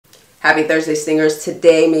Happy Thursday, Stingers.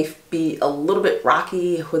 Today may be a little bit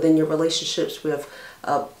rocky within your relationships. We have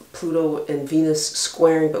Pluto and Venus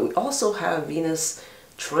squaring, but we also have Venus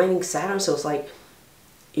trining Saturn. So it's like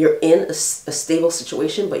you're in a stable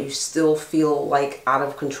situation, but you still feel like out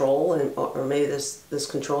of control, and or maybe there's this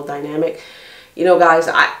control dynamic. You know, guys,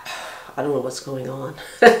 I don't know what's going on.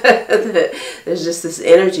 There's just this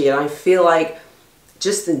energy, and I feel like,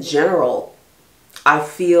 just in general, I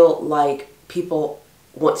feel like people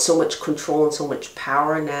want so much control and so much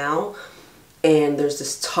power now, and there's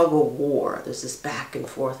this tug of war. There's this back and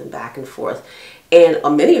forth and back and forth, and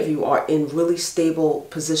many of you are in really stable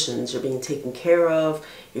positions. You're being taken care of,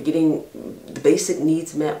 you're getting the basic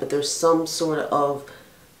needs met, but there's some sort of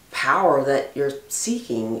power that you're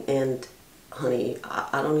seeking, and honey,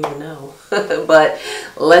 I don't even know. But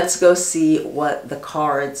let's go see what the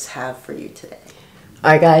cards have for you today.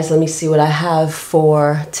 All right, guys, let me see what I have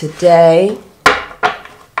for today.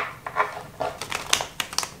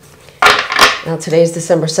 Now, today's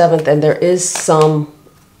December 7th, and there is some,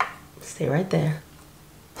 stay right there.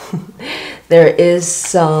 There is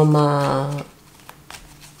some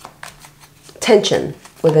tension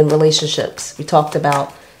within relationships. We talked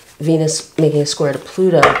about Venus making a square to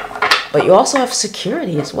Pluto, but you also have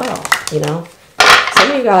security as well, you know.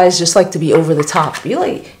 Some of you guys just like to be over the top.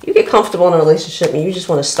 You get comfortable in a relationship and you just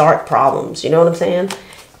want to start problems, you know what I'm saying?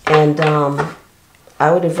 And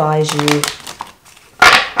I would advise you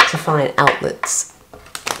to find outlets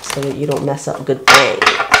so that you don't mess up good things.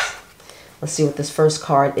 Let's see what this first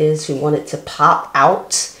card is. We want it to pop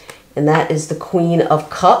out, and that is the Queen of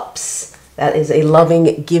Cups. That is a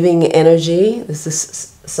loving, giving energy. This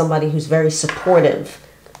is somebody who's very supportive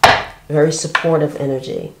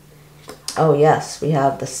energy. Oh yes, we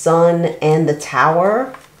have the Sun and the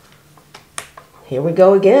Tower. Here we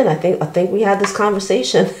go again. I think we had this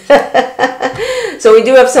conversation. So we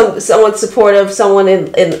do have someone supportive, someone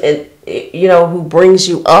in you know, who brings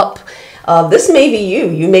you up. This may be you.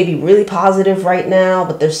 You may be really positive right now,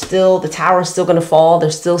 but there's still, the tower is still going to fall.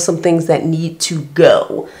 There's still some things that need to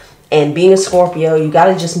go. And being a Scorpio, you got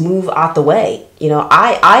to just move out the way. You know,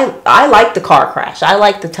 I like the car crash. I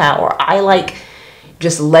like the tower. I like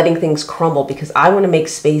just letting things crumble because I want to make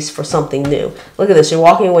space for something new. Look at this. You're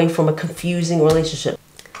walking away from a confusing relationship.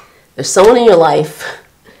 There's someone in your life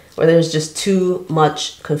where there's just too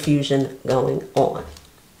much confusion going on,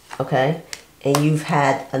 okay? And you've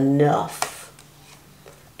had enough.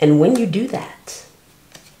 And when you do that,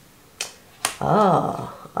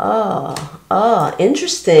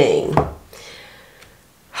 interesting.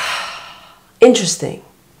 Interesting.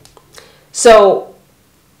 So,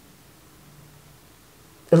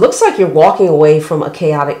 it looks like you're walking away from a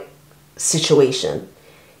chaotic situation.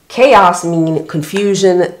 Chaos means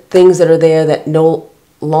confusion, things that are there that no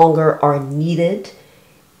longer are needed,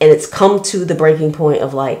 and it's come to the breaking point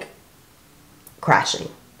of like crashing.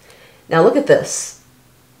 Now look at this.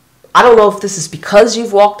 I don't know if this is because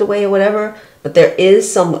you've walked away or whatever, but there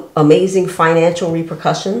is some amazing financial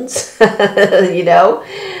repercussions, you know,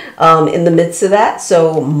 in the midst of that.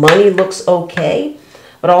 So money looks okay,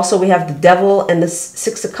 but also we have the Devil and the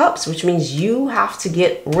Six of Cups, which means you have to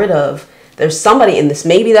get rid of, there's somebody in this,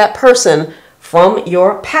 maybe that person from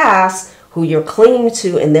your past who you're clinging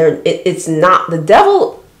to, and it's not the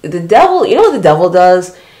devil. The devil, you know what the devil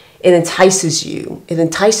does? It entices you. It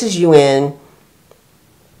entices you in,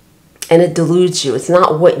 and it deludes you. It's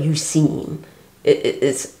not what you seem.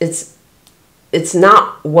 It's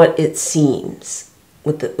not what it seems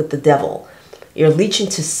with the devil. You're leeching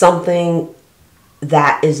to something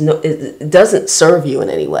that it doesn't serve you in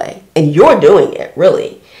any way, and you're doing it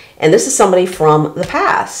really. And this is somebody from the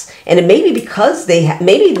past. And it may be because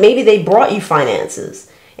maybe they brought you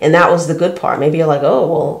finances. And that was the good part. Maybe you're like, oh,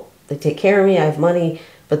 well, they take care of me. I have money.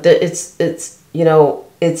 But it's you know,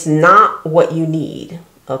 it's not what you need.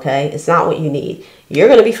 Okay? It's not what you need. You're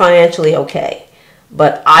going to be financially okay.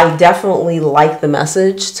 But I definitely like the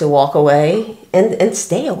message to walk away and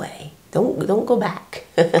stay away. Don't go back.